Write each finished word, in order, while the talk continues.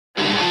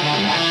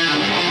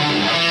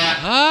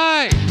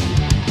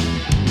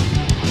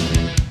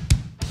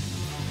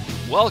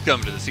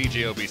Welcome to the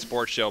CJOB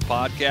Sports Show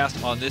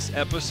podcast. On this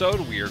episode,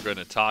 we are going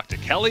to talk to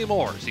Kelly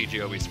Moore,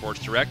 CJOB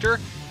Sports Director,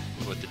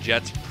 with the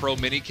Jets Pro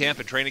Minicamp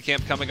and Training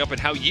Camp coming up and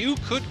how you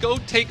could go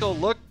take a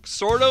look,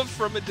 sort of,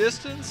 from a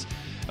distance.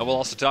 And we'll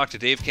also talk to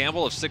Dave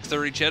Campbell of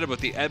 630 CHED about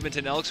the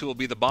Edmonton Elks, who will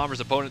be the Bombers'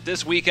 opponent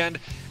this weekend,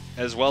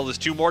 as well as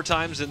two more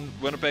times in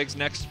Winnipeg's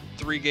next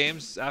 3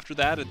 games after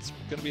that. It's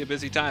going to be a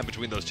busy time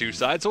between those two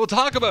sides, so we'll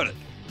talk about it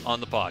on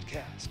the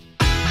podcast.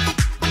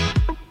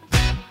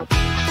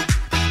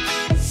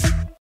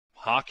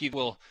 Hockey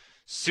will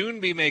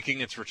soon be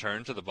making its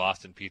return to the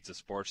Boston Pizza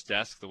Sports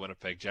Desk. The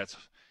Winnipeg Jets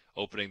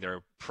opening their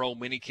pro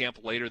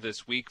minicamp later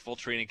this week, full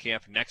training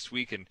camp next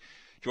week. And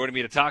joining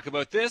me to talk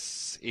about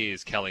this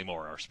is Kelly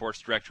Moore, our sports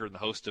director and the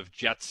host of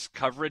Jets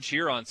coverage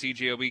here on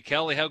CJOB.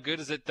 Kelly, how good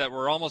is it that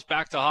we're almost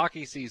back to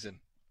hockey season?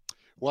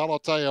 Well, I'll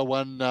tell you,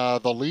 when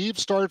the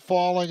leaves start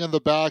falling in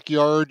the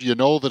backyard, you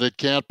know that it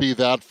can't be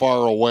that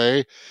far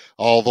away,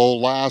 although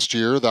last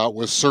year that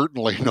was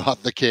certainly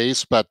not the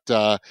case. But,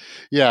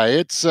 yeah,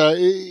 it's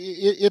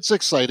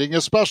exciting,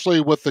 especially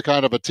with the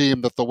kind of a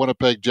team that the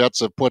Winnipeg Jets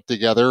have put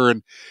together.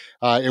 And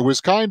it was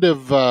kind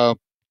of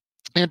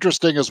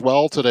interesting as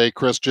well today,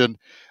 Christian.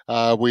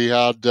 We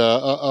had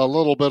a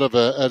little bit of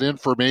an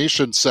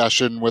information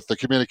session with the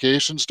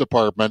communications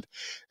department,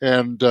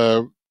 and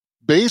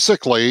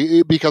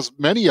basically, because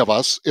many of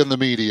us in the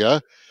media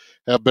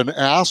have been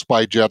asked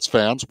by Jets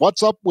fans,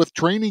 what's up with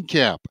training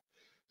camp?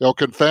 You know,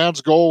 can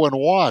fans go and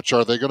watch?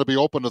 Are they going to be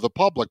open to the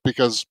public?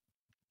 Because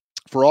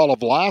for all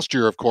of last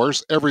year, of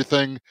course,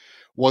 everything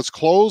was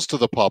closed to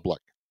the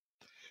public.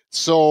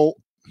 So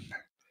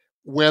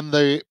when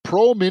the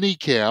pro mini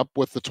camp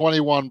with the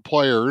 21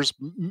 players,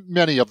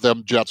 many of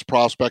them Jets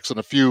prospects and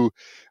a few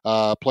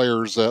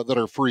players that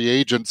are free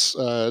agents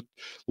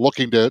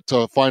looking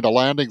to find a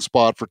landing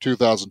spot for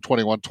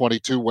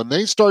 2021-22, when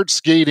they start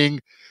skating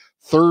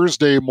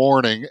Thursday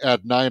morning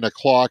at 9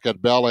 o'clock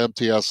at Bell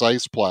MTS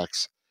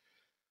Iceplex,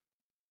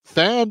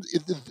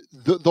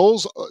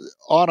 those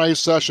on-ice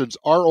sessions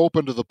are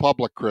open to the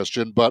public,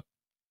 Christian, but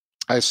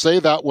I say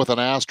that with an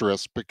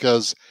asterisk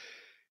because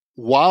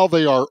while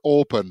they are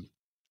open,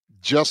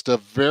 just a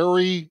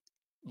very,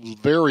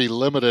 very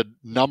limited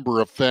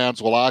number of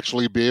fans will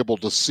actually be able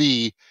to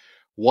see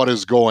what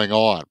is going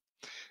on.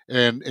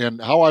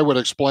 And how I would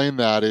explain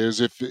that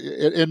is,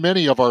 and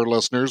many of our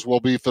listeners will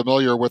be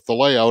familiar with the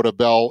layout of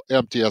Bell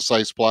MTS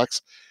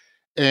Iceplex,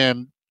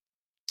 and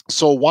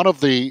so one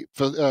of the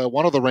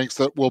rinks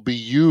that will be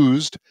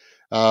used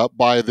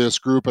by this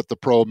group at the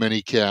Pro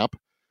Mini Camp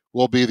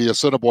will be the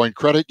Assiniboine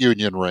Credit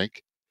Union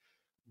rink,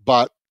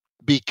 but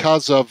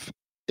because of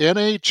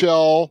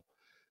NHL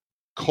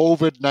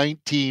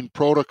COVID-19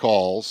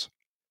 protocols,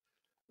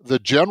 the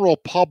general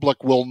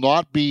public will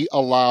not be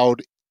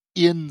allowed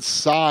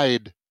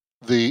inside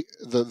the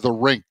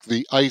rink,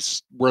 the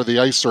ice, where the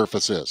ice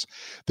surface is.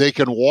 They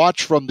can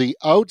watch from the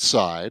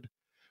outside,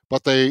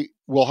 but they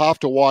will have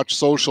to watch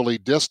socially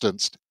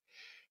distanced.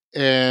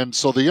 And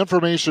so the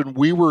information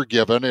we were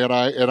given, and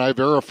I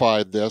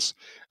verified this,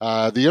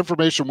 the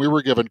information we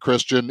were given,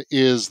 Christian,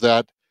 is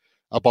that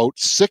about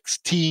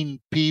 16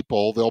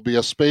 people, there'll be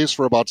a space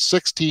for about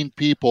 16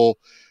 people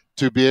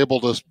to be able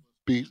to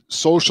be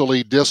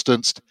socially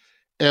distanced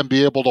and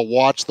be able to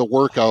watch the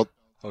workout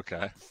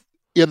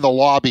in the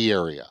lobby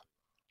area.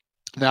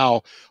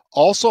 Now,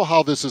 also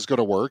how this is going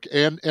to work,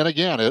 and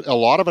again, a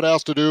lot of it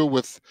has to do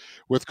with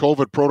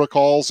COVID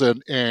protocols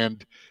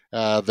and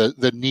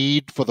the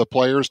need for the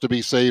players to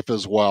be safe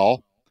as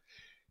well.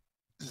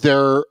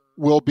 There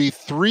will be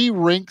 3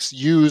 rinks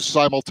used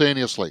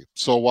simultaneously.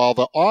 So while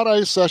the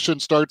on-ice session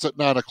starts at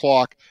 9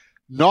 o'clock,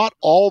 not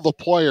all the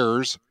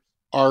players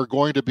are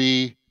going to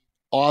be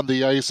on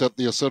the ice at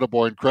the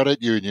Assiniboine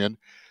Credit Union.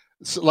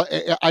 So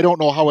I don't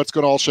know how it's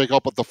going to all shake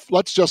out, but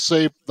let's just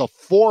say the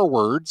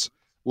forwards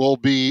will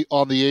be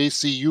on the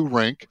ACU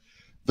rink.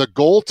 The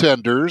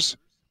goaltenders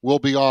will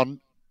be on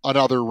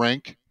another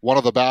rink, one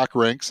of the back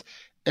rinks,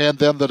 and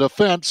then the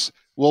defense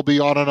will be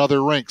on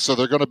another rink. So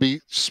they're going to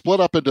be split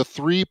up into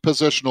 3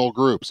 positional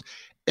groups.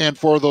 And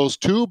for those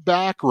 2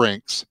 back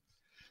rinks,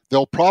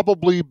 there'll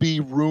probably be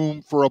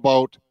room for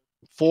about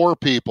 4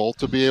 people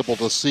to be able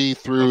to see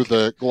through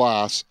the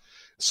glass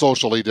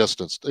socially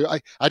distanced.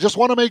 I just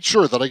want to make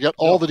sure that I get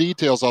all the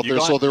details out there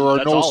so there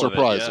are no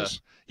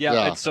surprises.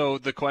 Yeah, and so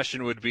the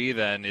question would be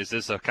then, is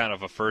this a kind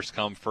of a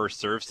first-come,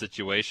 first-served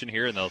situation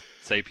here? And they'll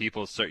say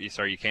people,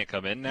 sorry, you can't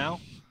come in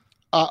now?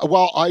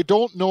 Well, I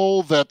don't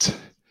know that.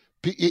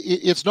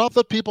 It's not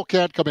that people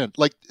can't come in.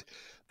 Like,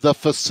 the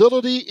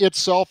facility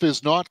itself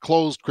is not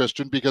closed,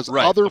 Christian, because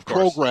other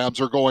programs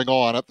are going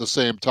on at the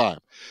same time.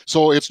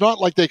 So it's not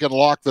like they can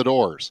lock the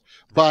doors.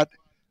 But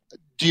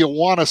do you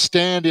want to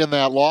stand in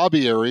that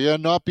lobby area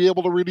and not be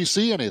able to really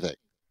see anything?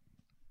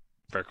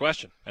 Fair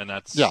question, and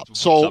that's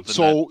So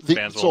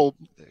fans will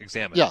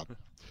examine.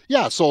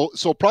 Yeah.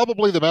 So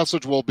probably the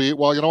message will be,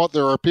 well, you know what?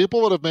 There are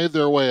people that have made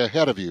their way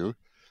ahead of you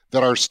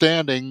that are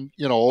standing,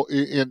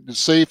 in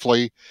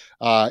safely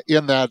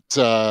in that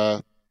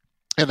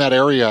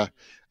area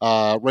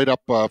right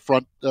up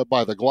front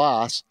by the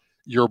glass,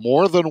 you're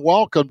more than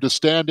welcome to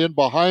stand in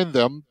behind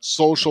them,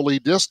 socially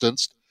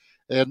distanced,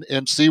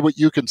 and see what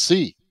you can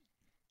see.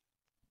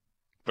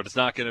 But it's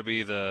not going to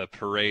be the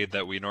parade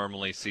that we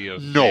normally see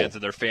of No. fans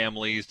and their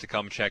families to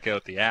come check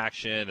out the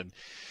action, and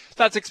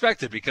that's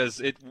expected because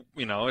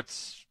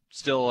it's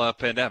still a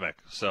pandemic.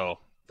 So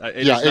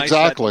it's nice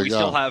exactly. That we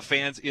still have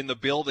fans in the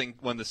building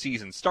when the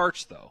season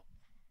starts, though.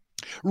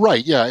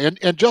 Right, yeah,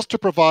 and just to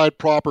provide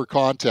proper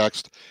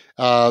context,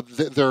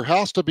 there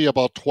has to be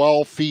about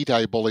 12 feet,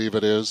 I believe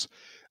it is,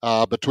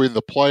 between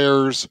the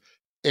players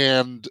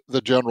and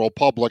the general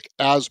public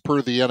as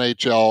per the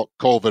NHL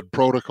COVID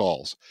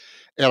protocols.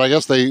 And I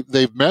guess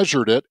they've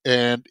measured it,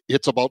 and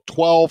it's about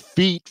 12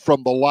 feet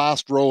from the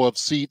last row of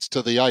seats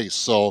to the ice.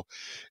 So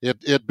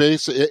it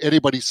basically,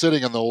 anybody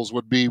sitting in those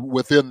would be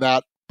within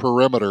that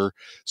perimeter.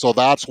 So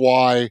that's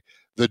why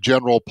the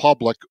general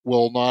public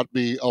will not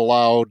be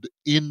allowed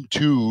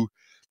into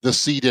the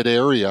seated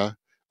area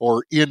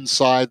or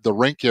inside the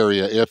rink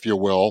area, if you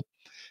will.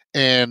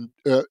 And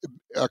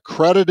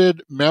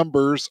accredited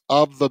members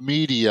of the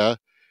media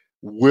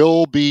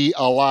will be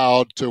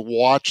allowed to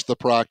watch the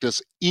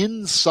practice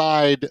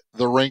inside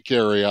the rink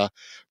area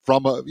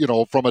from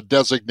a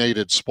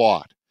designated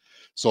spot.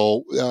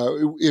 So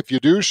if you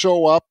do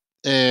show up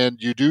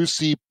and you do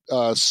see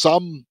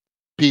some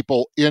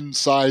people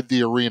inside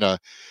the arena,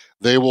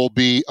 they will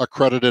be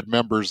accredited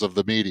members of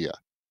the media.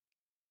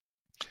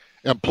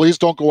 And please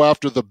don't go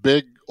after the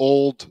big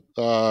old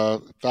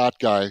fat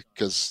guy,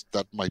 because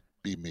that might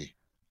be me.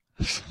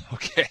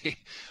 Okay.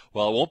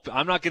 Well,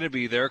 I'm not going to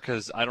be there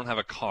because I don't have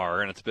a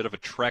car, and it's a bit of a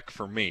trek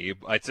for me.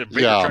 It's a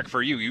bigger trek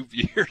for you.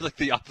 You're like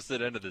the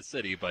opposite end of the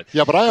city, but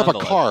but I have a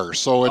car,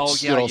 so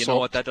it's you know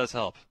what, that does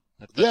help.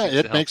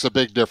 It makes a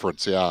big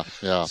difference. Yeah.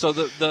 So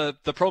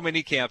the pro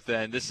mini camp,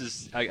 then, this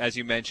is, as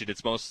you mentioned,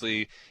 it's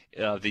mostly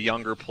the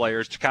younger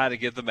players to kind of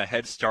give them a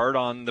head start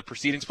on the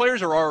proceedings.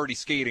 Players are already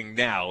skating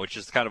now, which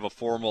is kind of the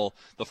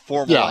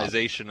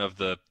formalization of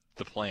the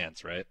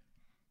plans, right?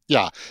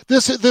 Yeah,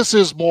 this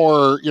is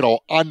more,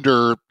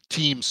 under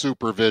team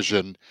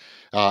supervision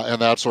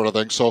and that sort of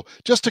thing. So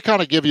just to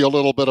kind of give you a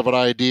little bit of an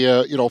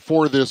idea,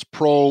 for this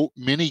pro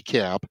mini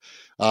camp,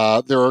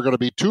 there are going to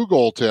be 2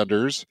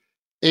 goaltenders,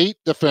 8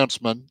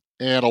 defensemen,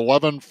 and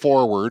 11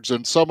 forwards.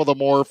 And some of the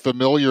more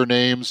familiar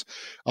names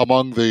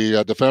among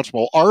the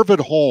defensemen, Arvid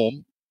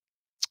Holm,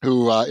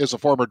 who is a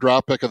former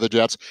draft pick of the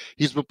Jets.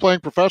 He's been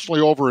playing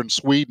professionally over in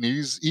Sweden.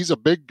 He's a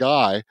big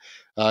guy.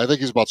 I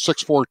think he's about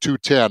 6'4",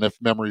 210,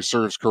 if memory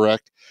serves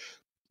correct.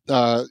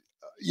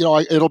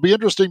 It'll be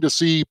interesting to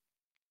see,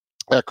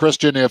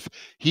 Christian, if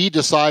he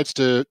decides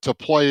to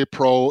play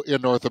pro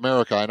in North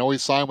America. I know he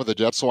signed with the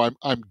Jets, so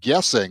I'm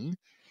guessing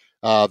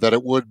that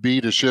it would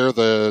be to share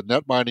the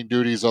net minding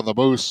duties on the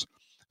Moose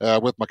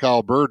with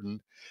Mikhail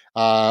Burden.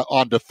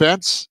 On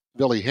defense,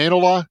 Ville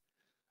Heinola.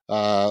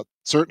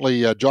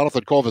 Certainly,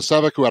 Jonathan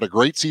Kovacevic, who had a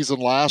great season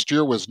last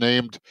year, was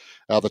named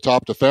the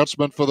top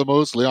defenseman for the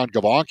Moose. Leon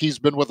Gawanke's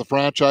been with the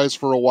franchise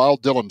for a while.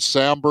 Dylan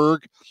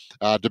Samberg,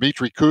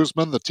 Dmitry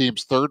Kuzmin, the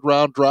team's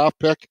 3rd-round draft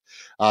pick.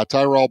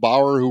 Tyrell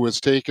Bauer, who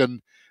was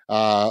taken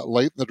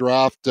late in the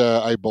draft,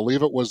 I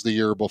believe it was the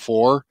year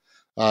before.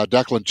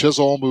 Declan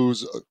Chisholm,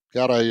 who's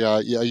got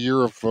a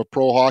year of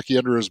pro hockey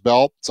under his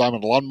belt.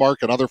 Simon Lundmark,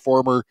 another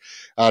former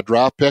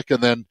draft pick.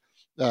 And then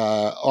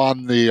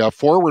on the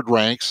forward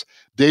ranks,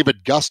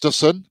 David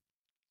Gustafsson,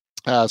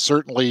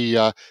 certainly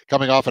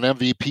coming off an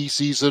MVP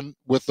season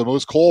with the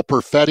Moose. Cole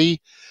Perfetti,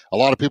 a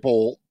lot of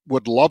people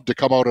would love to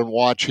come out and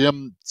watch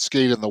him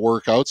skate in the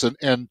workouts.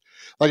 And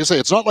like I say,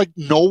 it's not like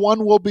no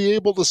one will be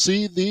able to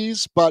see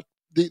these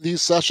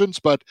sessions,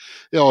 but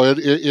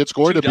it's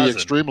going to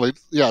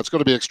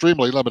be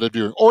extremely limited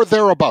viewing, or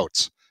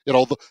thereabouts.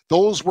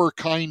 Those were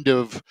kind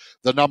of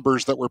the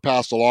numbers that were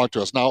passed along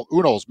to us. Now,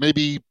 who knows?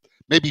 Maybe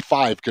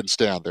 5 can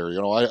stand there.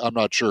 I'm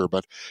not sure,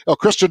 but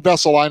Christian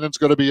Vesselainen's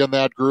going to be in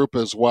that group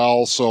as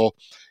well. So,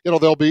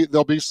 there'll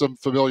be some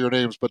familiar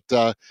names, but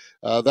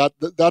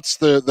that's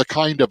the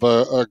kind of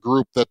a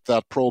group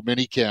that pro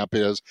mini camp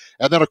is.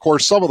 And then, of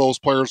course, some of those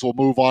players will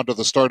move on to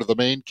the start of the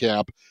main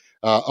camp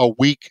a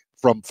week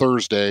from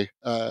Thursday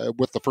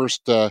with the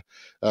first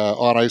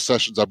on ice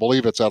sessions. I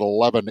believe it's at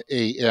 11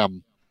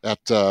 a.m.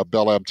 at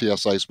Bell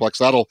MTS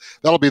Iceplex.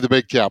 That'll be the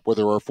big camp where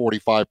there are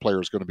 45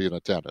 players going to be in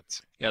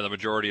attendance. Yeah, the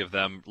majority of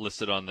them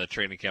listed on the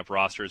training camp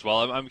roster as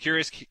well. I'm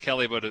curious,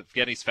 Kelly, about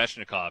Evgeny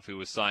Svechnikov, who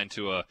was signed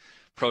to a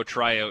pro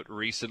tryout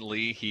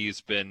recently.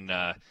 He's been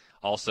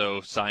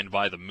also signed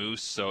by the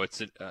Moose, so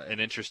it's an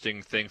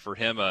interesting thing for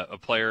him. A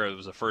player who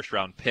was a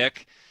first-round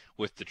pick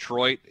with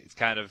Detroit. He's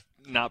kind of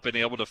not been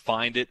able to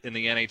find it in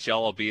the NHL,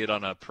 albeit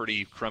on a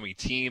pretty crummy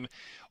team.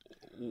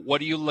 What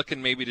are you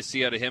looking maybe to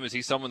see out of him? Is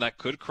he someone that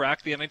could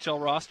crack the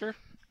NHL roster?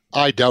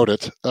 I doubt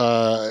it.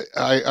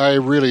 I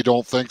really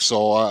don't think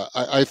so.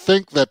 I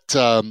think that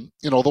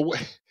the way,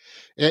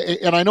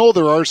 and I know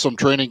there are some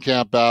training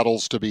camp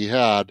battles to be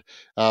had,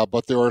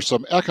 but there are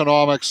some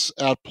economics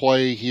at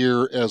play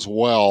here as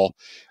well.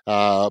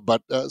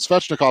 But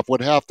Svechnikov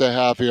would have to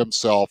have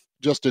himself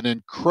just an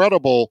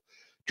incredible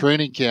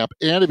training camp,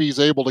 and if he's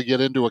able to get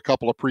into a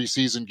couple of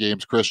preseason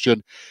games,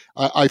 Christian,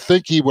 I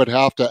think he would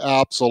have to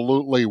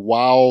absolutely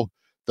wow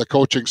the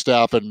coaching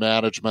staff and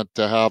management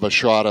to have a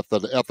shot at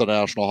the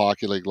National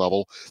Hockey League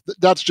level.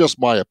 That's just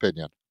my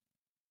opinion.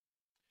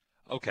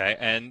 Okay,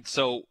 and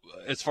so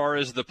as far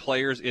as the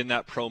players in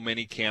that pro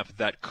mini camp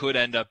that could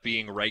end up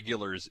being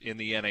regulars in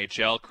the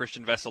NHL,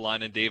 Christian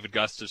Vesalainen, David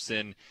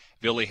Gustafsson,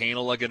 Ville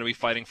Heinola going to be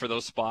fighting for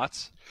those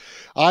spots?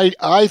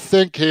 I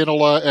think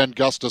Heinola and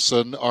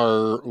Gustafsson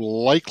are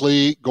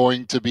likely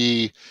going to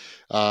be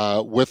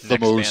with the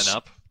Moose. Next man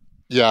up.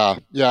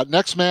 Yeah,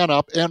 next man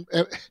up.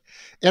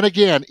 And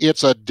again,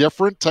 it's a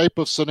different type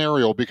of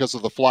scenario because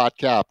of the flat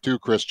cap too,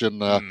 Christian.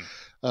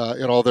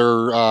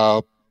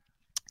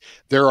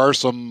 There are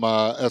some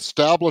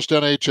established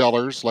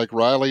NHLers like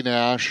Riley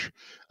Nash,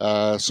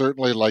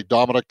 certainly like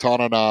Dominic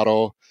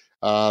Toninato,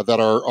 that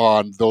are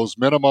on those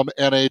minimum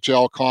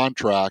NHL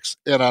contracts.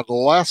 And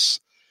unless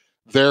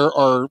there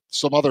are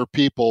some other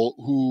people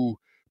who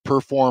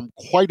perform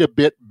quite a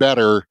bit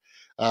better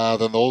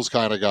than those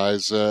kind of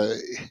guys,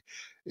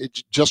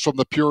 just from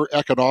the pure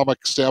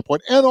economic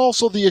standpoint and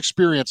also the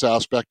experience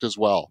aspect as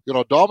well.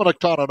 Dominic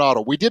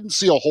Toninato, we didn't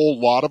see a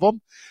whole lot of him,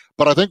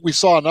 but I think we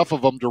saw enough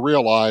of him to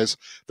realize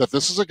that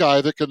this is a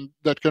guy that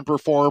can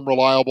perform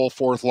reliable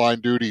fourth line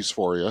duties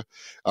for you.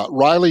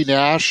 Riley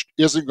Nash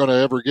isn't going to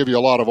ever give you a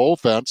lot of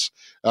offense,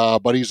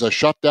 but he's a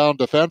shutdown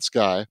defense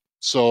guy.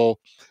 So,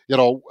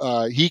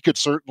 he could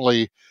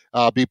certainly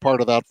be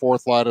part of that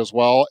fourth line as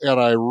well. And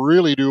I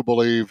really do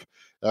believe,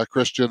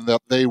 Christian,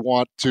 that they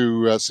want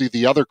to see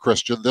the other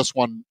Christian, this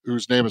one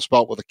whose name is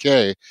spelled with a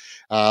K.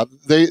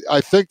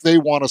 I think they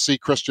want to see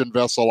Christian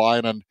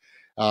Vesalainen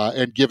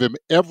and give him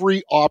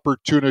every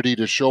opportunity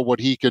to show what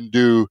he can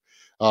do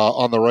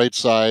on the right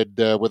side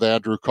with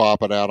Andrew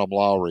Kopp and Adam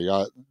Lowry.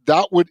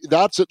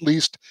 That's at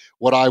least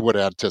what I would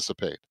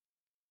anticipate.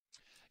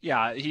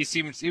 Yeah, he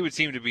would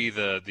seem to be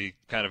the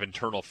kind of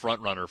internal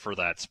front runner for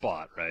that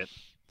spot, right?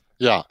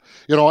 Yeah,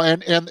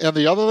 and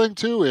the other thing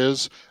too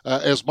is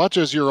as much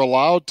as you're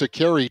allowed to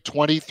carry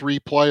 23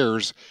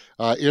 players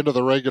into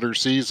the regular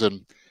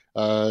season,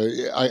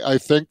 I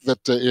think that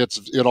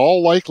it's in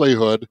all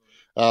likelihood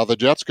the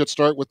Jets could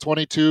start with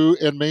 22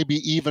 and maybe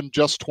even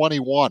just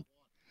 21,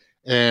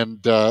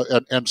 and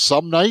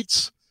some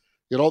nights,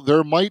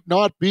 there might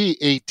not be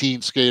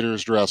 18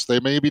 skaters dressed. They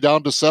may be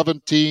down to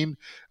 17.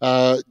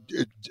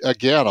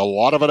 Again, a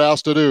lot of it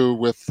has to do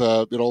with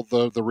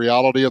the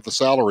reality of the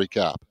salary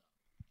cap.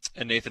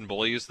 And Nathan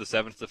Beaulieu is the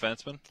seventh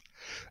defenseman?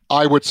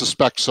 I would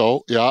suspect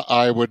so. Yeah,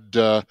 I would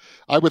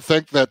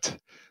think that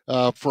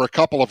for a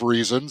couple of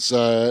reasons.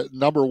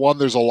 Number one,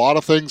 there's a lot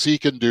of things he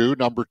can do.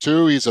 Number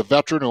two, he's a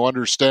veteran who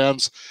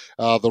understands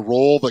the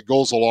role that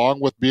goes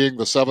along with being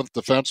the seventh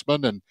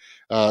defenseman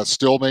and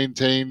still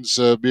maintains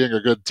being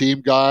a good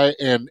team guy.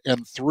 And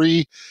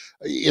three,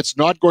 it's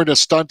not going to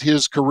stunt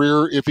his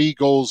career if he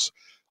goes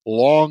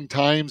long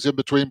times in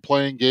between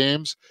playing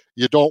games.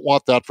 You don't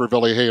want that for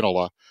Ville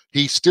Heinola.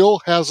 He still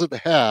hasn't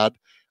had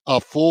a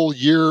full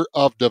year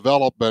of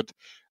development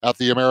at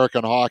the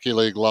American Hockey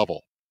League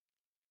level.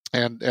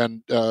 And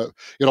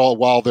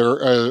while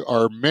there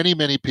are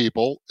many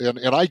people, and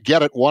I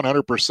get it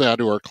 100%,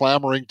 who are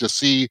clamoring to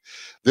see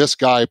this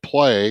guy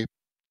play,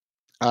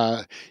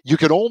 you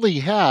can only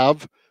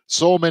have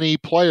so many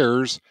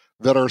players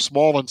that are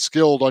small and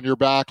skilled on your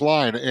back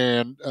line.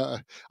 And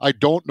I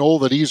don't know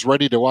that he's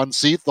ready to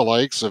unseat the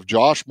likes of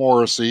Josh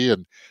Morrissey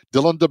and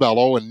Dylan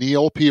DeMello and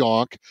Neil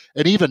Pionk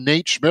and even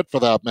Nate Schmidt, for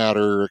that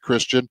matter,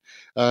 Christian,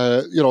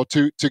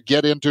 to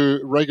get into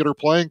regular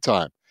playing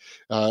time.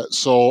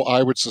 So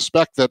I would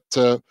suspect that,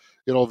 Ville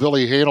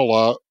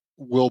Heinola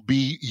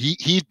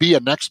he'd be a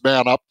next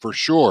man up for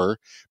sure,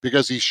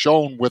 because he's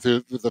shown with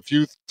the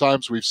few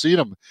times we've seen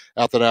him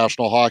at the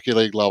National Hockey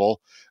League level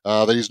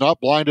that he's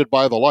not blinded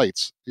by the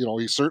lights.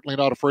 He's certainly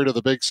not afraid of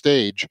the big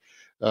stage.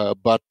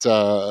 But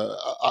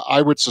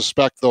I would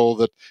suspect, though,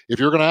 that if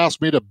you're going to ask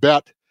me to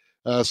bet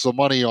some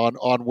money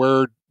on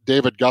where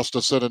David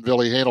Gustafsson and Ville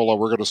Heinola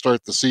were going to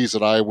start the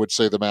season, I would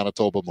say the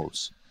Manitoba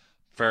Moose.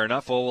 Fair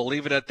enough. Well, we'll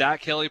leave it at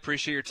that, Kelly.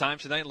 Appreciate your time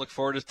tonight. Look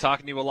forward to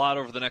talking to you a lot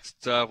over the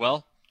next,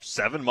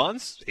 7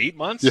 months, 8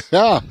 months.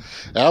 Yeah,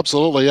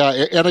 absolutely.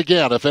 Yeah. And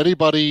again, if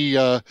anybody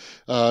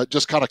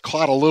just kind of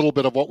caught a little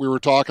bit of what we were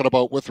talking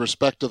about with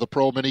respect to the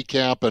Pro Mini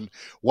Camp and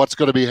what's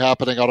going to be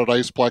happening out at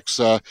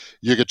Iceplex,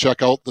 you can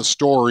check out the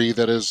story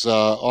that is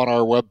on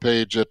our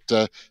webpage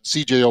at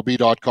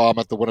cjob.com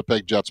at the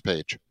Winnipeg Jets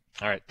page.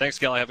 All right. Thanks,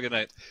 Kelly. Have a good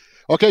night.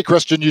 Okay,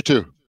 Christian, you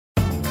too.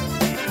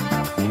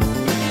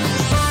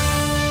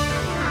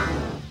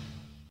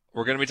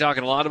 We're going to be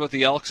talking a lot about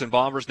the Elks and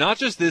Bombers, not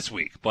just this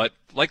week, but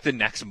like the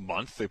next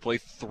month. They play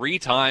 3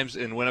 times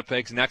in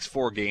Winnipeg's next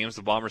 4 games.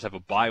 The Bombers have a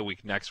bye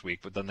week next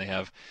week, but then they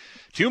have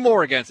 2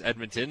 more against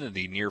Edmonton in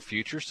the near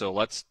future. So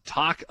let's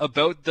talk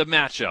about the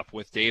matchup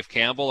with Dave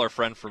Campbell, our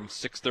friend from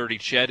 630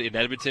 Ched in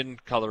Edmonton,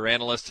 color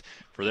analyst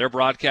for their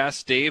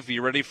broadcast. Dave,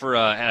 you ready for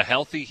a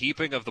healthy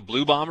heaping of the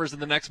Blue Bombers in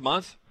the next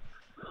month?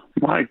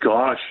 My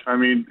gosh. I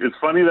mean, it's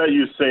funny that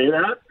you say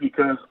that,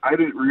 because I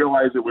didn't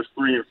realize it was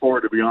 3 and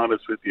 4, to be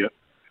honest with you.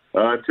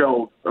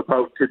 until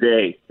about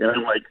today. And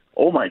I'm like,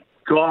 oh my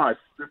gosh,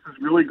 this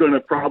is really going to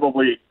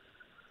probably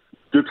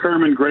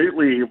determine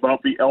greatly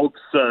about the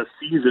Elks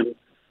season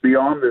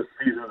beyond this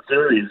season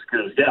series.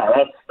 Because,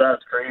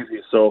 that's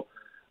crazy. So,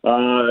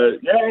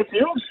 it's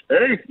huge.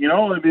 Hey,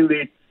 I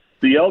mean,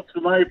 the Elks,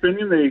 in my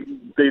opinion,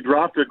 they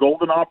dropped a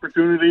golden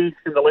opportunity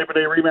in the Labor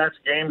Day rematch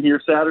game here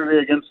Saturday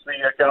against the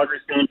Calgary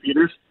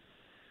Stampeders.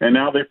 And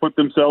now they put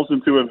themselves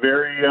into a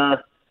very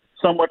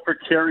somewhat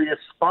precarious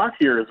spot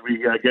here as we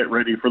get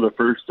ready for the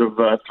first of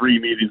 3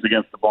 meetings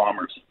against the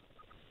Bombers.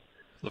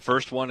 The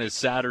first one is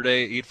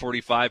Saturday,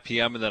 8:45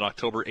 p.m., and then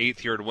October 8th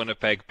here at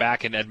Winnipeg,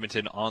 back in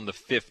Edmonton on the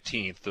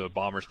 15th. The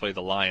Bombers play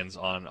the Lions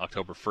on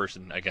October 1st,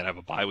 and again have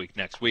a bye week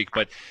next week.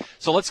 But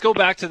so let's go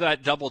back to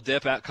that double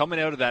dip.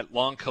 Coming out of that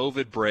long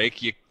COVID break,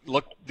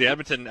 the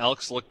Edmonton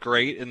Elks look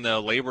great in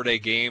the Labor Day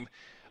game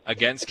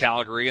against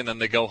Calgary, and then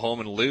they go home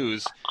and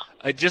lose.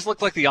 It just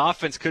looked like the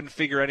offense couldn't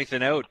figure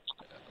anything out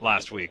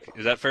last week.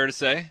 Is that fair to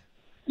say?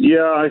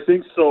 Yeah, I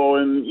think so.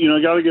 And, you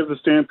got to give the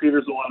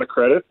Stampeders a lot of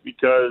credit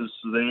because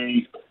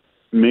they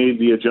made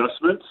the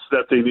adjustments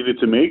that they needed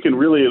to make. And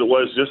really it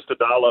was just to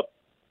dial up,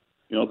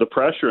 the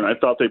pressure. And I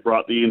thought they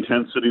brought the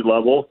intensity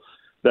level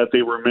that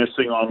they were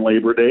missing on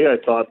Labor Day.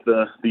 I thought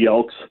the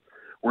Elks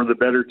were the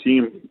better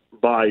team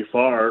by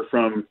far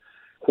from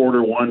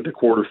quarter 1 to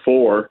quarter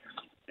 4.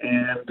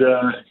 And,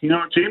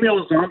 Jamie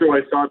Elizondo,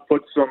 I thought,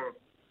 put some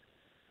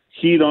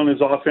heat on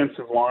his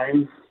offensive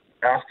line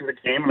after the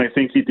game, and I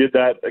think he did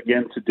that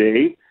again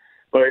today.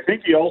 But I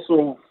think he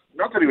also,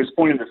 not that he was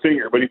pointing the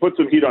finger, but he put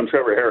some heat on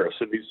Trevor Harris,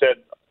 and he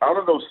said, out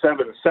of those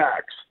 7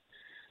 sacks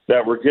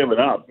that were given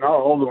up, not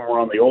all of them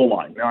were on the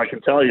O-line. Now, I can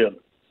tell you,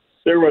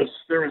 there was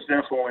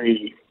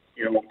definitely,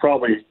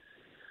 probably,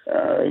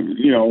 I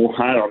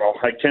don't know,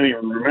 I can't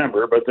even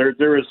remember, but there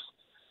was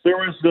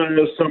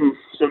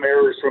some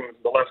errors from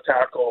the left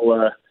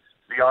tackle,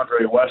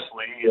 DeAndre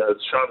Wesley.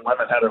 Sean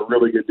Lemon had a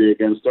really good day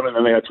against him, and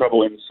then they had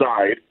trouble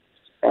inside,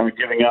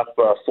 giving up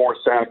 4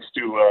 sacks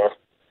to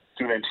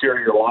an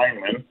interior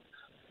lineman.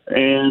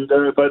 And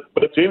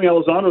but Jamie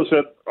Elizondo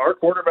said our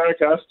quarterback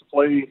has to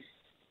play,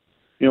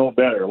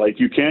 better. Like,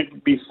 you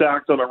can't be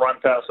sacked on a run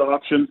pass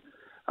option.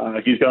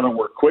 He's got to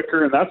work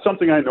quicker, and that's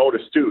something I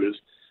noticed too. Is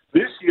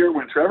this year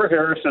when Trevor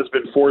Harris has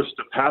been forced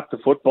to pat the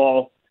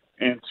football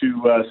and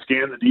to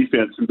scan the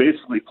defense and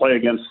basically play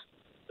against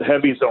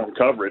heavy zone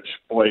coverage,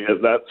 boy,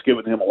 that's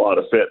given him a lot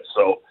of fits.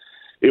 So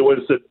it was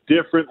a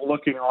different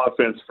looking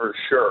offense for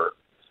sure.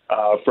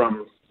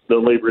 From the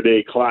Labor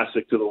Day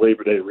Classic to the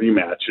Labor Day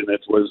rematch, and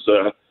it was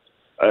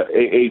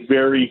a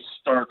very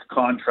stark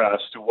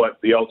contrast to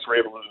what the Elks were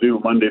able to do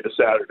Monday to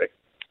Saturday.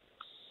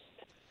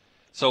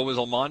 So was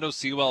Almondo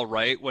Sewell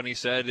right when he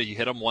said you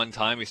hit him one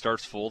time, he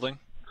starts folding?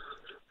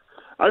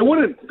 I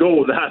wouldn't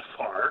go that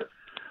far,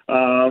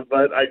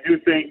 but I do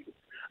think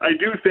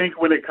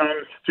when it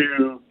comes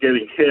to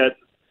getting hit,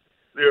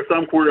 there are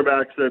some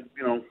quarterbacks that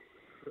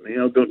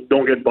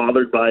don't get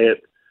bothered by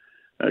it.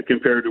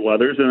 Compared to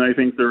others, and I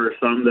think there are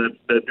some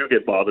that do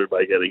get bothered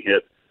by getting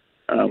hit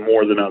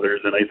more than others,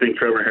 and I think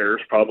Trevor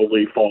Harris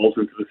probably falls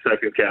into the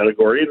second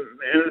category,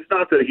 and it's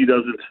not that he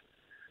doesn't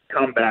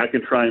come back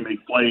and try and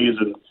make plays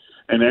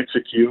and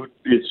execute.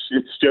 It's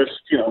just,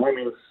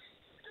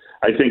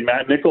 I think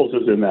Matt Nichols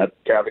is in that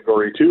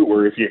category too,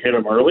 where if you hit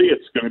him early,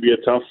 it's going to be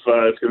a tough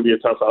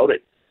outing.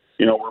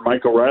 Where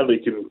Mike O'Reilly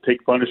can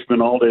take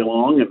punishment all day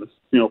long, and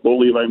Bo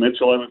Levi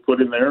Mitchell haven't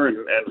put in there, and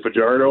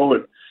Fajardo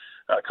and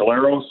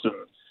Caleros and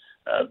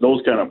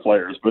those kind of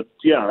players. But,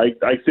 yeah,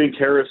 I think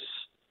Harris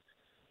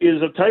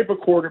is a type of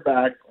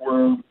quarterback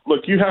where,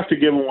 look, you have to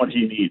give him what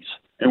he needs.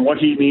 And what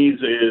he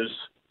needs is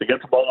to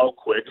get the ball out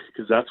quick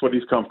because that's what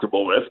he's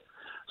comfortable with.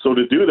 So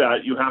to do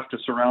that, you have to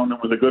surround him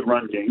with a good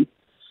run game,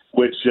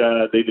 which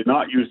they did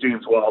not use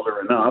James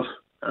Wilder enough,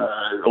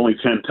 only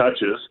 10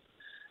 touches.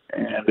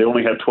 And they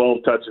only had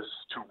 12 touches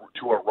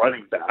to a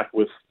running back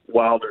with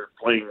Wilder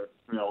playing,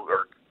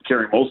 or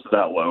carrying most of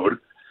that load.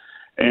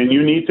 And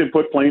you need to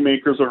put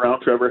playmakers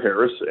around Trevor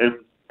Harris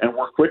and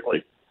work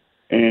quickly.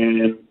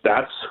 And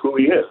that's who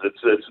he is.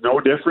 It's no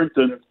different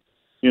than,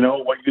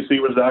 what you see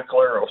with Zach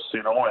Caleros.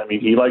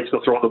 He likes to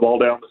throw the ball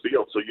down the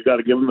field. So you got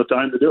to give him the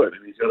time to do it.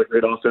 And he's got a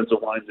great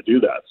offensive line to do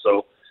that.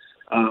 So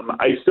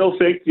I still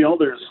think,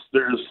 there's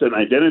an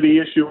identity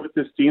issue with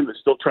this team. They're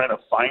still trying to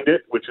find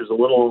it, which is a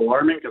little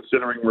alarming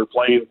considering we're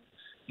playing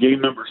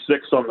game number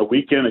 6 on the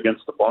weekend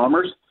against the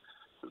Bombers.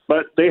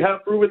 But they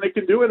have proven they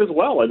can do it as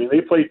well.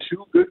 They played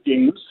 2 good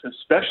games,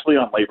 especially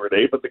on Labor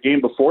Day. But the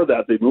game before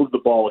that, they moved the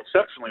ball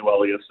exceptionally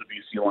well against the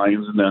BC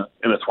Lions in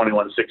a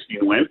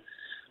 21-16 win.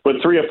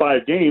 But 3 of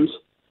 5 games,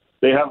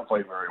 they haven't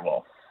played very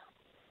well.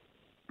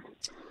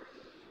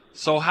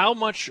 So how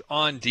much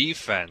on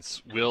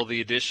defense will the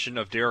addition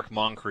of Derek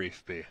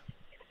Moncrief be?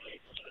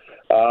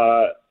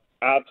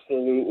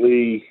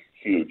 Absolutely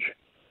huge.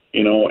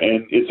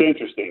 And it's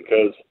interesting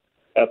because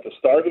at the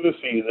start of the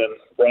season,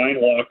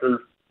 Brian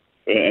Walker,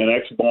 an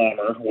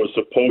ex-Bomber, was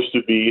supposed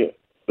to be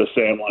the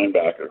Sam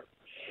linebacker.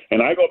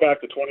 And I go back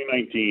to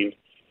 2019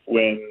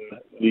 when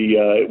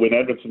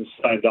Edmonton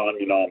signed Don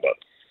Unamba.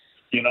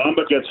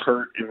 Yanamba gets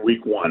hurt in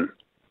week 1.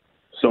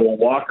 So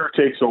Walker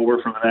takes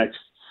over for the next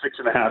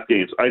 6.5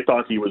 games. I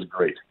thought he was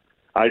great.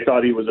 I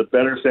thought he was a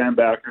better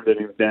sandbacker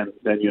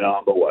than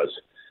Yanamba was.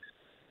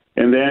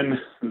 And then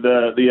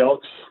the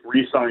Elks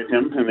re-signed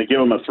him, and they give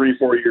him a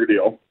 3-4 year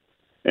deal.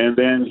 And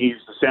then he's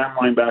the Sam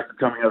linebacker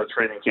coming out of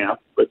training camp.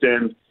 But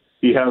then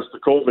he has the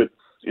COVID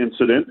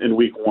incident in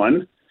week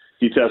 1.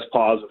 He tests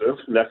positive.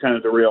 That kind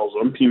of derails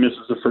him. He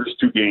misses the first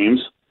 2 games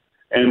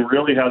and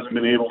really hasn't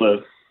been able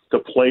to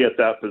play at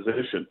that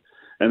position.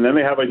 And then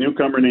they have a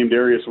newcomer named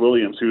Darius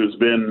Williams, who has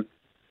been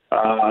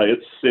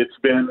it's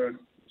been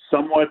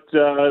somewhat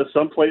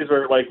some plays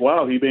are like,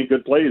 wow, he made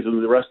good plays,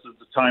 and the rest of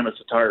the time it's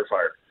a tire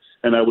fire.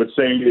 And I would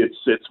say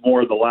it's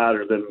more the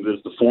latter than it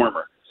is the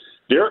former.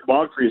 Derek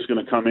Moncrief is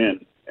going to come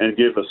in and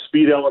give a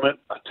speed element,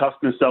 a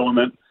toughness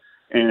element,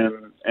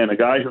 and a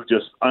guy who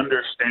just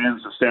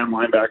understands the stand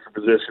linebacker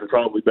position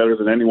probably better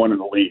than anyone in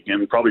the league,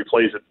 and probably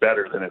plays it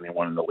better than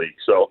anyone in the league.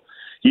 So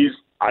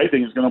I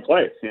think he's going to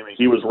play. I mean,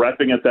 he was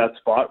repping at that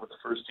spot with the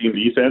first team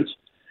defense,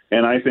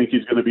 and I think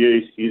he's going to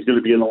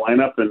be in the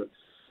lineup. And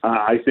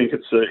I think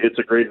it's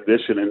a great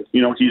addition. And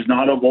he's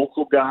not a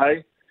vocal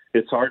guy.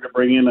 It's hard to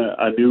bring in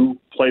a new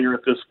player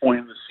at this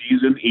point in the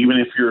season, even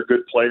if you're a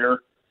good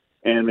player,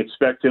 and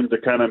expect him to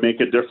kind of make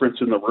a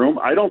difference in the room.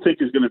 I don't think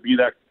he's going to be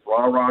that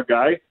rah-rah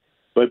guy,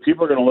 but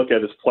people are going to look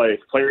at his play.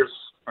 Players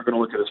are going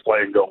to look at his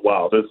play and go,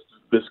 wow,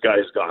 this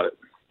guy's got it.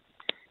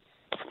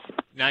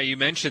 Now, you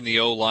mentioned the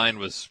O-line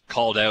was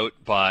called out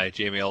by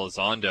Jamie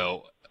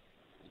Elizondo.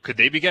 Could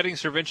they be getting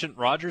Sir Vincent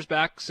Rogers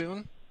back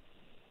soon?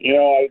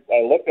 I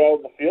looked out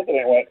in the field and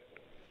I went,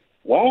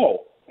 wow,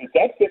 is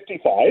that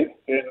 55?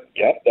 And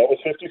yeah, that was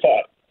 55.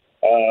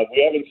 We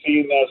haven't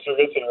seen Sir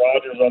Vincent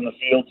Rogers on the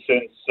field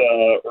since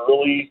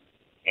early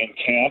in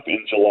camp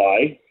in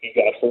July. He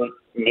got hurt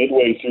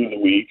midway through the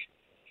week.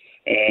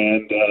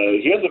 And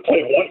he hasn't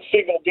played one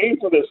single game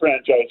for this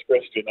franchise,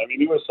 Christian. I mean,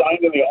 he was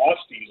signed in the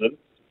offseason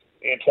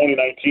in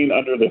 2019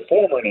 under the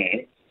former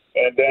name,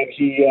 and then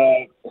he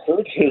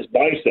hurt his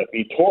bicep.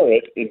 He tore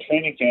it in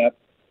training camp,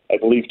 I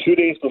believe, 2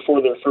 days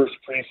before their first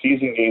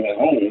preseason game at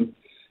home,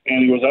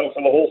 and he was out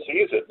for the whole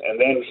season.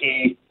 And then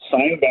he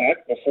signed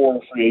back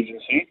before free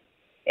agency,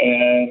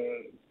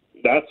 and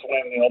that's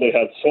when they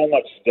had so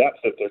much depth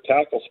at their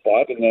tackle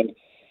spot. And then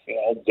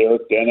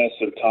Derek Dennis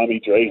and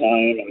Tommy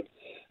Draheim and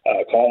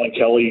Colin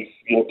Kelly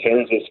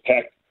tears his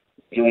pec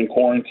during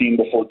quarantine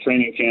before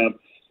training camp.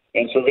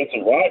 And Sir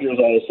Vincent Rogers,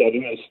 all of a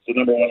sudden, is the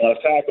number 1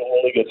 left tackle,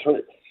 only gets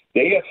hurt.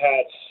 They have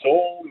had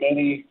so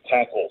many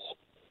tackles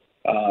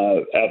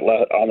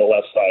on the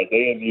left side.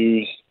 They have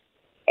used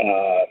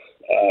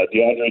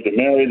DeAndre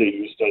DeMary. They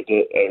used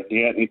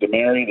D'Anthony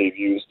DeMary. They've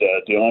used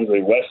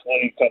DeAndre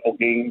Wesley a couple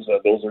games.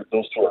 Those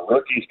 2 are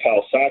rookies.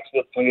 Kyle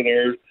Saxton played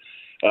there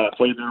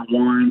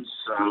once.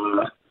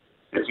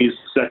 And he's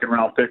the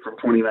second-round pick from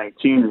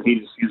 2019, and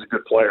he's a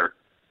good player.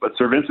 But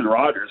Sir Vincent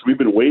Rogers, we've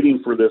been waiting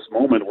for this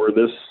moment where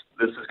this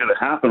is going to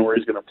happen, where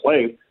he's going to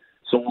play.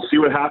 So we'll see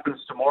what happens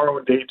tomorrow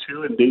in day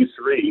 2 and day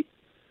 3.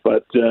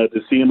 But to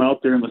see him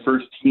out there in the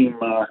first team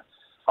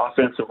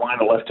offensive line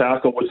of left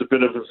tackle was a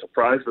bit of a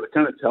surprise, but it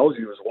kind of tells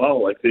you as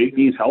well, like, they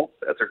need help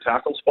at their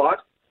tackle spot,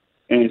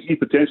 and he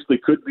potentially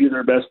could be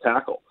their best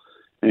tackle.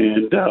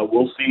 And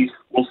we'll see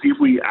if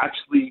we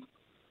actually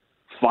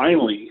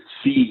finally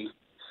see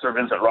Sir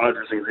Vincent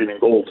Rogers in green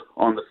and gold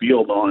on the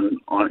field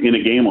in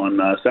a game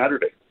on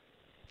Saturday.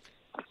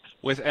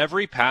 With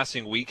every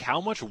passing week,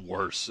 how much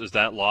worse is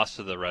that loss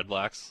to the Red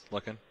Blacks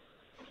looking?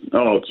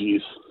 Oh,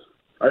 geez.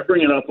 I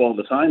bring it up all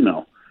the time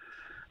now.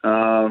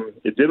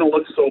 It didn't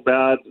look so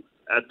bad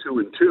at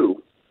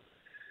 2-2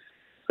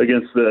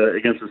 against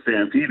the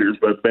Stampeders,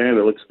 but man,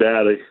 it looks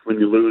bad when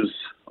you lose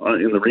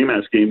in the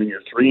rematch game and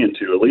you're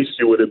 3-2. At least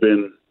you would have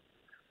been,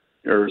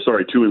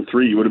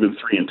 2-3. You would have been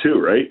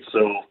 3-2, right?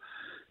 So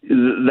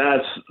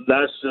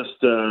that's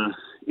just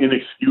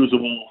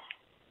inexcusable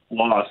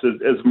loss.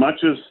 As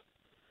much as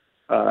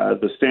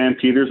the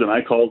Stampeders, and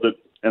I called it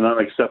an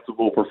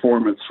unacceptable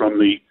performance from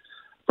the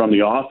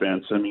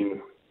offense. I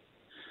mean,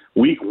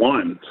 week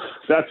 1,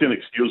 that's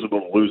inexcusable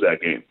to lose that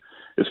game,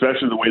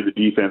 especially the way the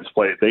defense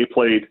played.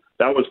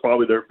 That was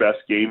probably their best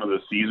game of the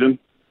season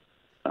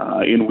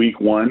in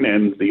week 1,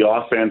 and the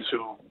offense,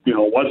 who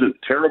wasn't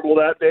terrible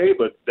that day,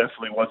 but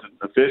definitely wasn't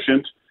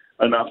efficient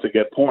enough to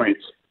get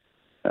points.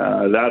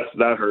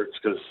 That hurts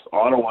because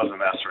Ottawa's a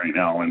mess right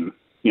now, and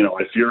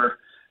if you're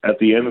at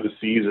the end of the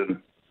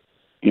season,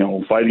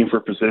 fighting for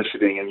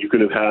positioning, and you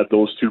could have had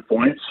those 2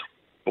 points,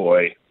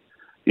 boy,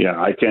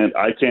 yeah, I can't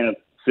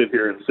sit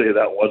here and say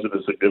that wasn't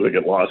a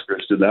significant loss,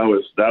 Christian. That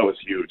was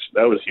huge.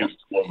 That was huge to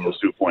blow those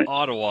 2 points.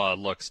 Ottawa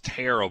looks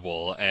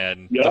terrible,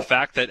 and the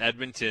fact that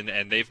Edmonton,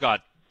 and they've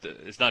got,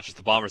 it's not just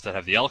the Bombers that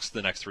have the Elks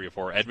the next 3 or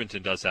 4.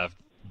 Edmonton does have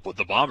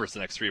the Bombers the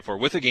next 3 or 4,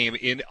 with a game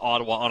in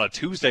Ottawa on a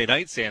Tuesday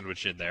night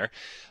sandwich in there.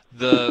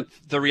 The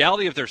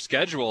reality of their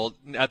schedule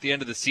at the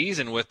end of the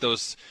season, with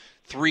those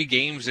 3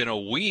 games in a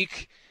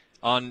week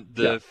on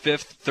the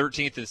 5th,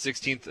 13th, and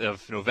 16th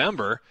of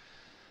November,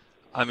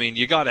 I mean,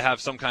 you got to have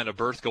some kind of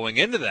berth going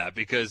into that,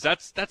 because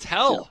that's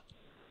hell.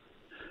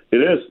 It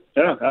is.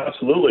 Yeah,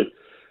 absolutely.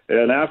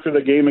 And after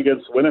the game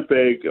against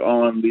Winnipeg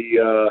on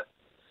the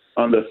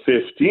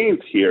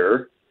 15th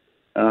here,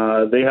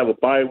 they have a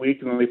bye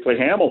week and then they play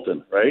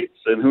Hamilton, right?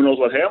 And who knows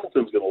what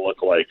Hamilton's going to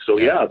look like. So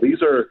yeah,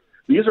 these are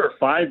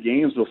 5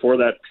 games before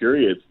that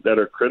period that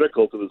are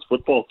critical to this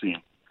football team.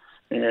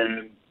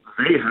 And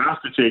they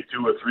have to take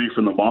 2 or 3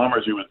 from the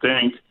Bombers, you would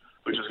think,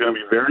 which is going to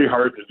be very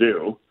hard to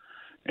do.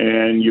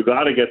 And you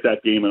got to get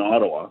that game in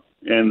Ottawa.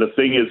 And the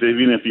thing is,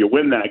 even if you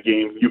win that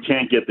game, you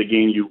can't get the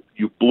game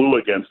you blew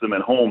against them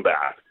at home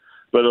back.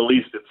 But at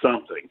least it's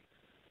something.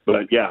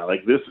 But yeah,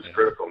 like this is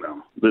critical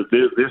now. This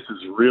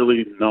is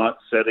really not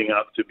setting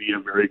up to be a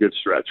very good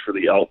stretch for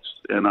the Elks.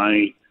 And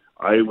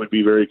I would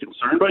be very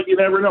concerned, but you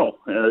never know.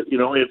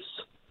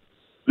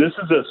 This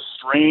is a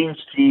strange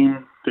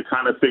team to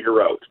kind of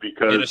figure out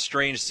because in a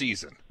strange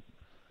season.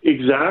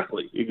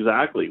 Exactly.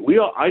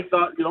 I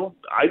thought,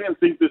 I didn't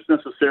think this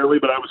necessarily,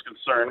 but I was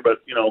concerned.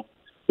 But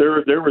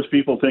there was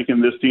people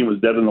thinking this team was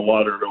dead in the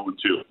water at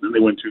 0-2. Then they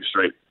went 2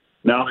 straight.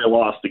 Now they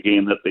lost a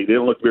game that they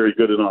didn't look very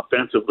good in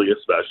offensively,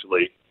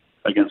 especially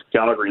against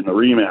Calgary in the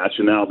rematch,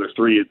 and now they're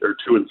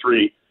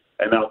 2-3,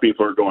 and now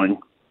people are going,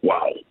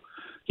 wow.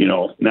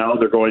 Now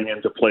they're going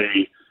in to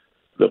play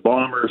the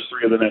Bombers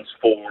 3 of the next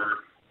 4.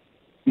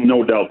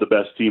 No doubt the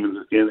best team in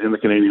the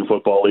Canadian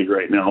Football League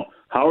right now.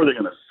 How are they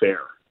going to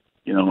fare?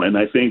 And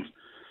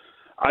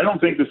I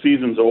don't think the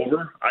season's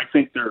over. I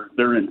think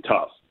they're in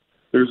tough.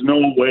 There's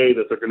no way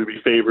that they're going to be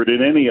favored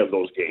in any of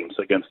those games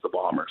against the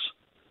Bombers.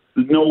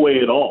 There's no way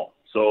at all.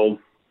 So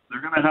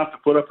they're going to have to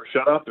put up or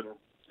shut up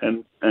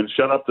and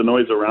shut up the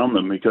noise around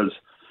them, because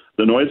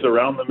the noise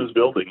around them is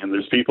building, and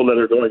there's people that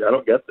are going, I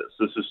don't get this.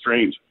 This is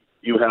strange.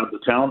 You have the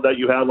talent that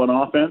you have on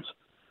offense.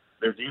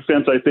 Their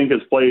defense, I think,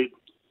 has played,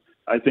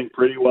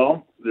 pretty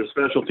well. Their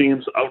special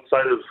teams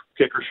outside of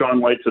kicker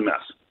Sean White's a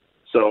mess.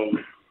 So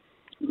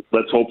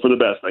let's hope for the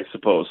best, I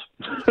suppose.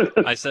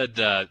 I said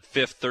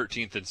 5th,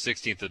 13th, and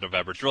 16th of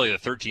November. It's really the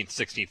 13th,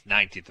 16th,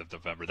 19th of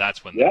November.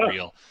 That's when the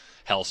real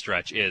hell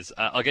stretch is.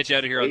 I'll get you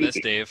out of here on this,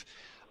 Dave.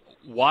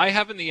 Why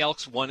haven't the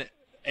Elks won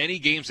any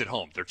games at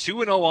home? They're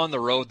 2-0 on the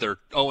road. They're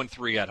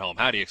 0-3 at home.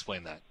 How do you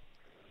explain that?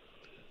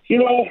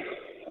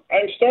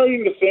 I'm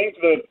starting to think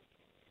that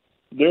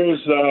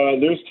there's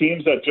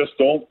teams that just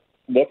don't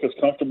look as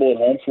comfortable at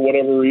home for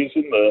whatever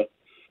reason.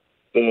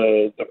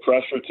 The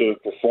pressure to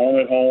perform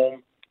at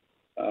home.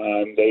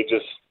 They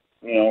just,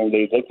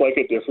 they look like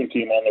a different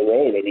team on the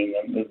road. I mean,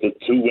 the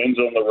 2 wins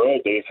on the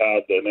road, they've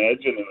had an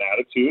edge and an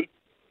attitude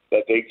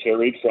that they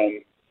carried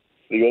from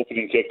the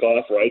opening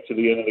kickoff right to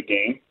the end of the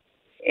game,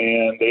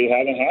 and they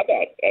haven't had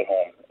that at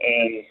home.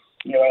 And,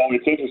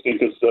 it's interesting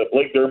because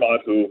Blake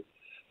Dermott, who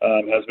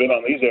has been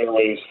on these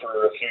airwaves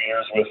for a few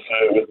years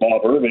with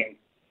Bob Irving,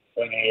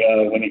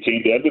 when he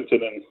came to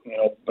Edmonton,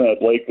 and,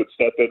 Blake would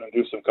step in and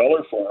do some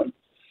color for him.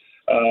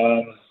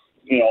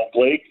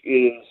 Blake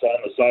is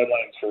on the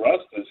sidelines for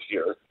us this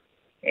year,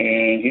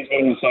 and he's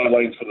been on the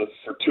sidelines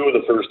for 2 of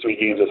the first 3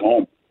 games at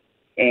home.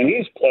 And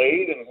he's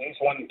played, and he's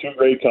won 2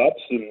 Grey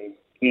Cups, and,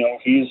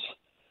 he's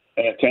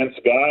an intense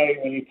guy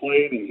when he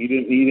played, and he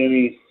didn't need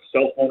any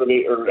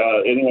self-motivate or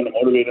anyone to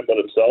motivate him but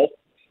himself.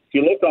 He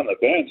looked on the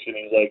bench, and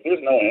he's like,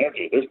 there's no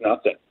energy. There's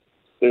nothing.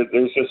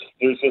 There's just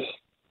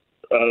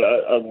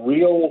a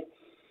real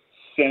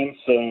sense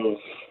of,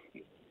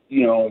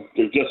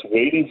 they're just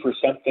waiting for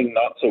something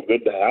not so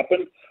good to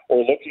happen, or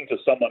looking to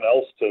someone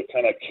else to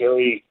kind of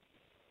carry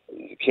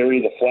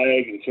the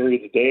flag and carry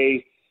the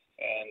day,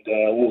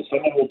 and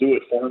someone will do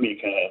it for me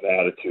kind of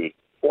attitude.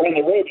 Or on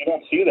the road, you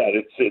don't see that.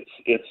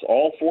 It's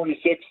all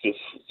 46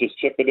 just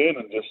chip it in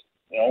and just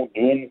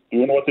doing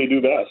what they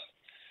do best,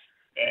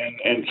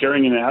 and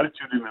carrying an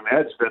attitude and an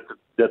edge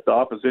that the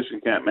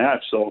opposition can't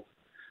match. So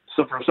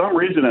for some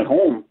reason at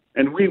home,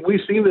 and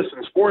we've seen this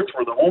in sports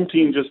where the home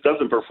team just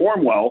doesn't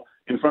perform well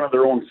in front of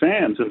their own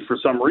fans, and for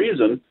some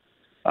reason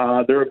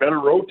they're a better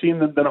road team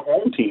than a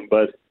home team.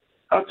 But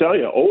I'll tell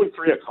you,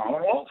 0-3 at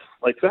Commonwealth,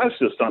 like that's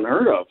just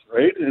unheard of,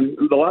 right?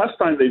 And the last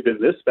time they've been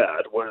this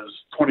bad was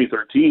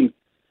 2013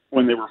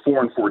 when they were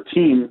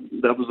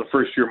 4-14. That was the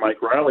first year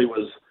Mike Riley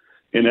was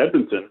in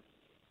Edmonton.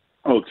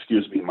 Oh,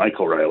 excuse me,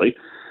 Michael Riley.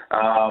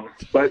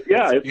 But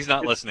yeah, he's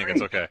not listening.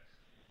 It's okay.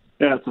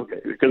 Yeah, it's okay,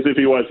 because if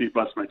he was, he'd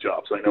bust my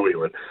chops. I know he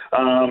would.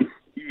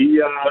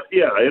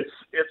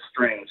 It's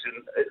strange,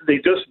 and they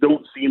just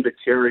don't seem to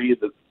carry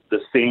the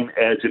same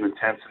edge and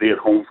intensity at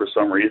home for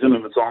some reason,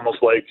 and it's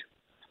almost like,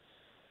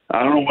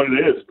 I don't know what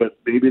it is, but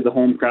maybe the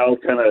home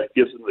crowd kind of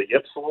gives them the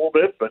yips a little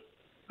bit, but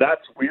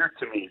that's weird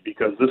to me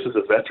because this is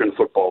a veteran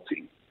football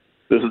team.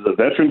 This is a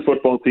veteran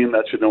football team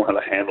that should know how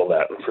to handle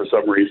that, and for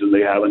some reason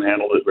they haven't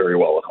handled it very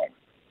well at home.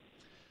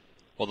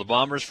 Well, the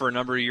Bombers for a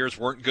number of years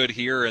weren't good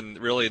here, and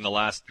really in the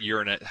last year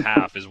and a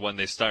half is when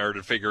they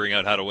started figuring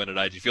out how to win at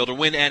IG Field or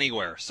win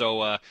anywhere.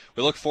 So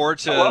we look forward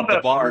to the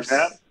Bombers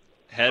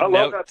heading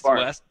out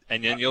west,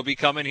 and then you'll be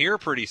coming here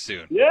pretty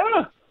soon.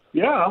 Yeah,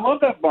 I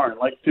love that barn.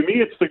 Like, to me,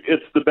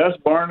 it's the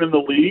best barn in the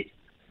league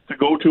to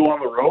go to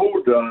on the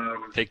road.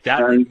 Take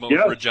that,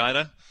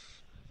 Regina.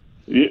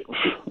 You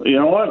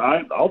know what?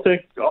 I'll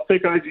take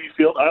IG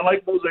Field. I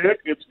like Mosaic.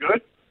 It's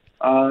good,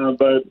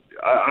 but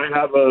I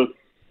have a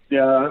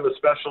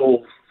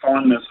special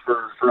fondness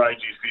for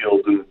IG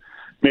Field, and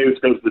maybe it's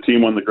because the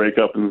team won the Grey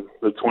Cup in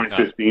the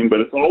 2015.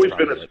 But it's always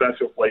been a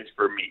special place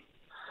for me.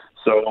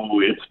 So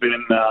it's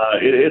been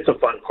it's a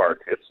fun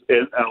park.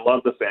 I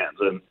love the fans,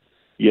 and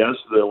yes,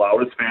 the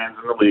loudest fans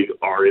in the league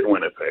are in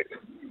Winnipeg.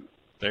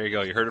 There you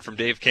go. You heard it from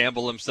Dave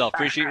Campbell himself.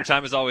 Appreciate your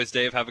time as always,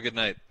 Dave. Have a good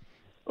night.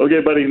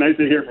 Okay, buddy. Nice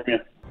to hear from you.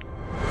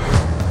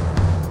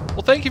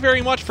 Well, thank you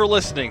very much for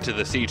listening to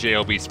the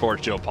CJOB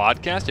Sports Show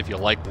podcast. If you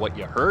like what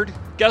you heard,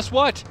 guess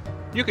what?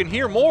 You can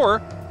hear more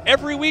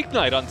every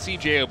weeknight on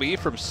CJOB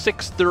from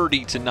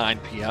 6:30 to 9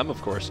 p.m. Of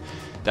course,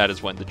 that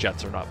is when the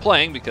Jets are not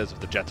playing, because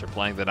if the Jets are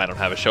playing, then I don't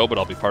have a show, but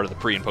I'll be part of the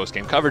pre- and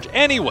post-game coverage.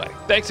 Anyway,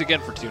 thanks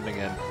again for tuning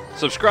in.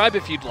 Subscribe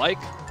if you'd like.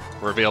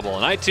 We're available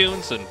on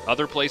iTunes and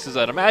other places,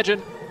 I'd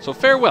imagine. So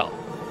farewell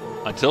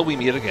until we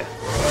meet again.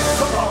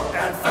 So long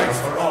and thanks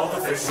for all the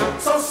fish.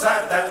 So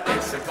sad that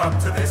it should come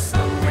to this.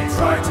 We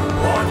try to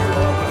warn you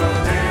all, but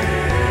oh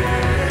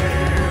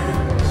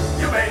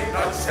dear. You may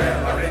not share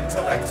our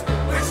intellect,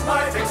 which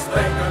might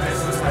explain your